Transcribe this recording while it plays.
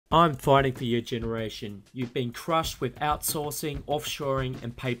I'm fighting for your generation. You've been crushed with outsourcing, offshoring,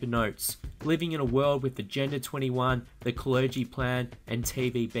 and paper notes, living in a world with Agenda 21, the Clergy Plan, and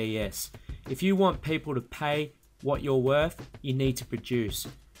TVBS. If you want people to pay what you're worth, you need to produce.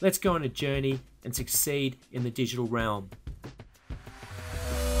 Let's go on a journey and succeed in the digital realm.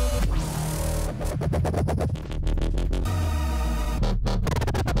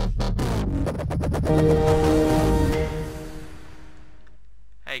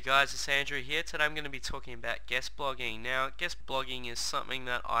 Hey guys, it's Andrew here. Today I'm going to be talking about guest blogging. Now, guest blogging is something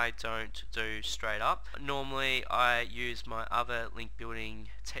that I don't do straight up. Normally I use my other link building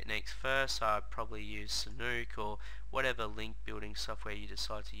techniques first, so I'd probably use Sanook or whatever link building software you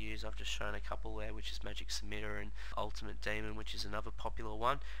decide to use. I've just shown a couple there, which is Magic Submitter and Ultimate Daemon, which is another popular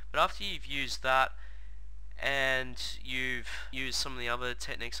one. But after you've used that, and you've used some of the other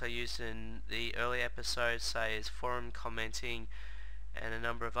techniques I used in the early episodes, say as forum commenting and a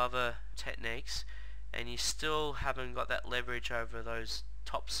number of other techniques, and you still haven't got that leverage over those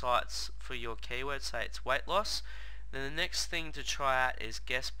top sites for your keywords, say it's weight loss, then the next thing to try out is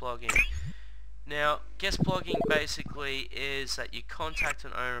guest blogging. Now, guest blogging basically is that you contact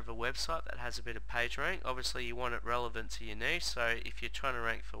an owner of a website that has a bit of page rank. Obviously you want it relevant to your niche, so if you're trying to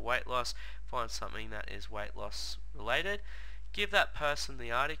rank for weight loss, find something that is weight loss related. Give that person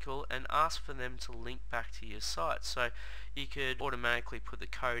the article and ask for them to link back to your site. So you could automatically put the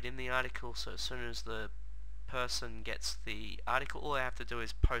code in the article, so as soon as the person gets the article, all they have to do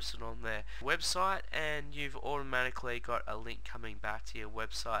is post it on their website and you've automatically got a link coming back to your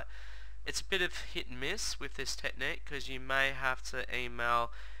website. It's a bit of hit and miss with this technique because you may have to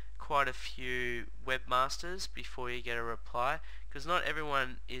email quite a few webmasters before you get a reply, because not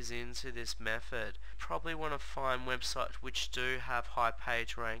everyone is into this method. Probably want to find websites which do have high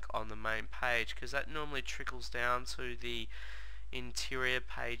page rank on the main page, because that normally trickles down to the interior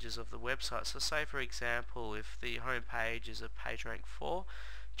pages of the website. So say for example, if the home page is a page rank 4,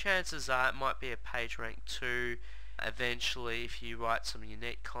 chances are it might be a page rank 2 eventually if you write some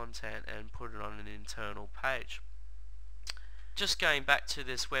unique content and put it on an internal page. Just going back to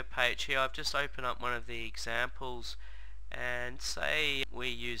this web page here, I've just opened up one of the examples, and say we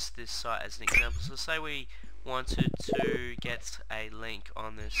use this site as an example. So say we wanted to get a link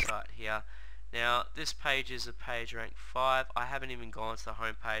on this site here. Now this page is a page rank 5. I haven't even gone to the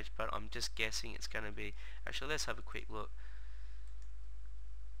home page, but I'm just guessing it's going to be, actually let's have a quick look.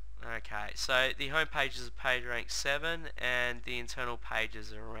 Okay, so the home page is a page rank 7 and the internal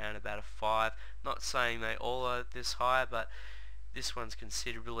pages are around about a 5. Not saying they all are this high, but this one's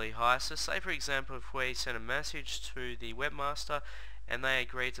considerably higher. So say for example, if we send a message to the webmaster and they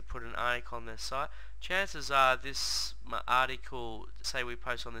agree to put an article on their site, chances are this article, say we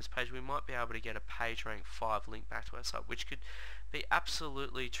post on this page, we might be able to get a page rank 5 link back to our site, which could be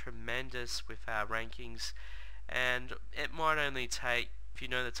absolutely tremendous with our rankings. And it might only take, if you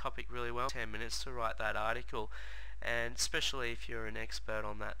know the topic really well, 10 minutes to write that article, and especially if you're an expert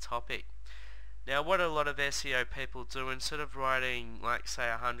on that topic. Now what a lot of SEO people do, instead of writing like say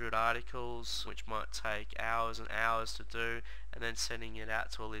 100 articles, which might take hours and hours to do, and then sending it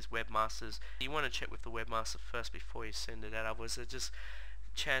out to all these webmasters, you want to check with the webmaster first before you send it out. Otherwise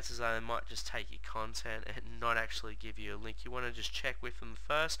chances are they might just take your content and not actually give you a link. You want to just check with them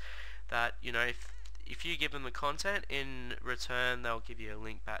first that, you know, if you give them the content, in return they'll give you a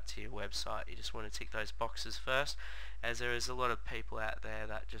link back to your website. You just want to tick those boxes first, as there is a lot of people out there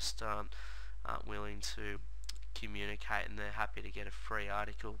that just aren't willing to communicate, and they're happy to get a free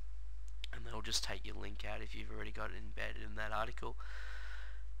article and they'll just take your link out if you've already got it embedded in that article.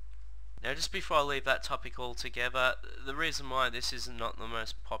 Now just before I leave that topic altogether, the reason why this is not the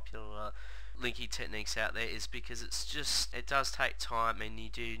most popular linking techniques out there is because it does take time and you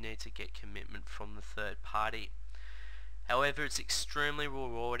do need to get commitment from the third party. However, it's extremely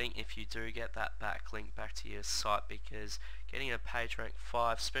rewarding if you do get that backlink back to your site, because getting a page rank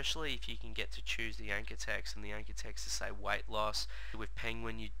 5, especially if you can get to choose the anchor text, and the anchor text is say weight loss. With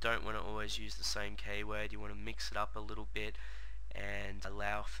Penguin you don't want to always use the same keyword, you want to mix it up a little bit and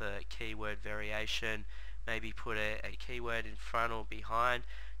allow for keyword variation. Maybe put a keyword in front or behind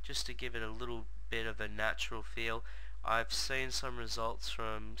just to give it a little bit of a natural feel. I've seen some results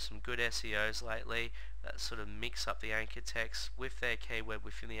from some good SEOs lately that sort of mix up the anchor text with their keyword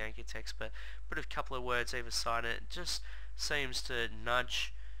within the anchor text, but put a couple of words either side, and it just seems to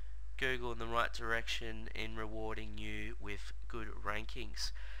nudge Google in the right direction in rewarding you with good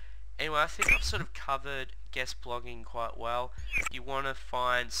rankings. Anyway, I think I've sort of covered guest blogging quite well. If you want to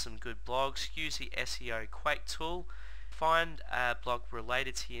find some good blogs, use the SEO Quake tool. Find a blog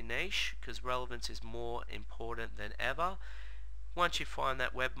related to your niche, because relevance is more important than ever. Once you find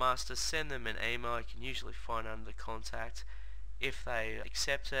that webmaster, send them an email. You can usually find it under contact. If they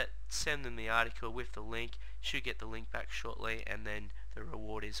accept it, send them the article with the link. You should get the link back shortly, and then the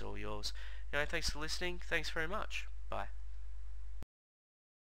reward is all yours. Thanks for listening. Thanks very much. Bye.